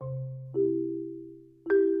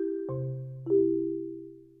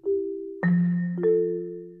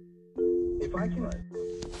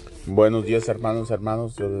Buenos días, hermanos,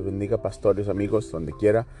 Dios les bendiga, pastores, amigos, donde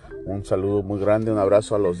quiera. Un saludo muy grande, un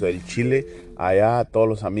abrazo a los del Chile, allá a todos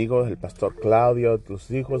los amigos, el pastor Claudio,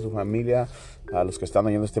 tus hijos, su familia, a los que están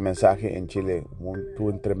oyendo este mensaje en Chile.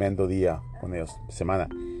 Un tremendo día con ellos, semana.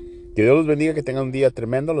 Que Dios los bendiga, que tengan un día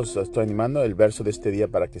tremendo. Los estoy animando. El verso de este día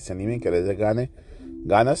para que se animen, que les dé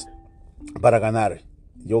ganas para ganar.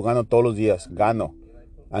 Yo gano todos los días, gano.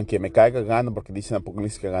 Aunque me caiga, gano, porque dicen en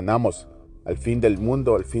Apocalipsis que ganamos. Al fin del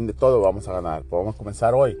mundo, al fin de todo, vamos a ganar. Pues vamos a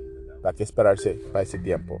comenzar hoy. ¿Para qué esperarse para ese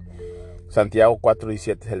tiempo? Santiago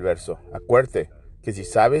 4:17 es el verso. Acuérdate que si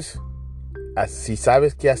sabes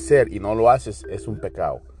qué hacer y no lo haces, es un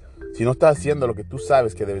pecado. Si no estás haciendo lo que tú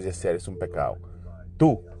sabes que debes de hacer, es un pecado.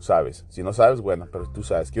 Tú sabes. Si no sabes, bueno, pero tú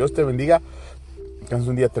sabes. Que Dios te bendiga. Que tengas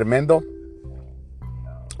un día tremendo.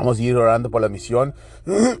 Vamos a ir orando por la misión.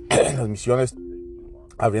 Las misiones,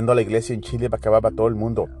 abriendo la iglesia en Chile para que vaya para todo el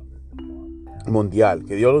mundo mundial.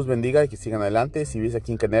 Que Dios los bendiga y que sigan adelante. Si vives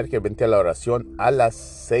aquí en Caner, que vente a la oración a las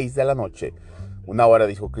 6 de la noche. Una hora,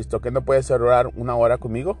 dijo Cristo. ¿Que no puedes orar una hora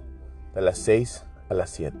conmigo? De las 6 a las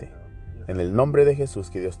 7. En el nombre de Jesús,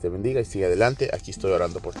 que Dios te bendiga y siga adelante. Aquí estoy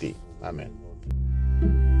orando por ti. Amén.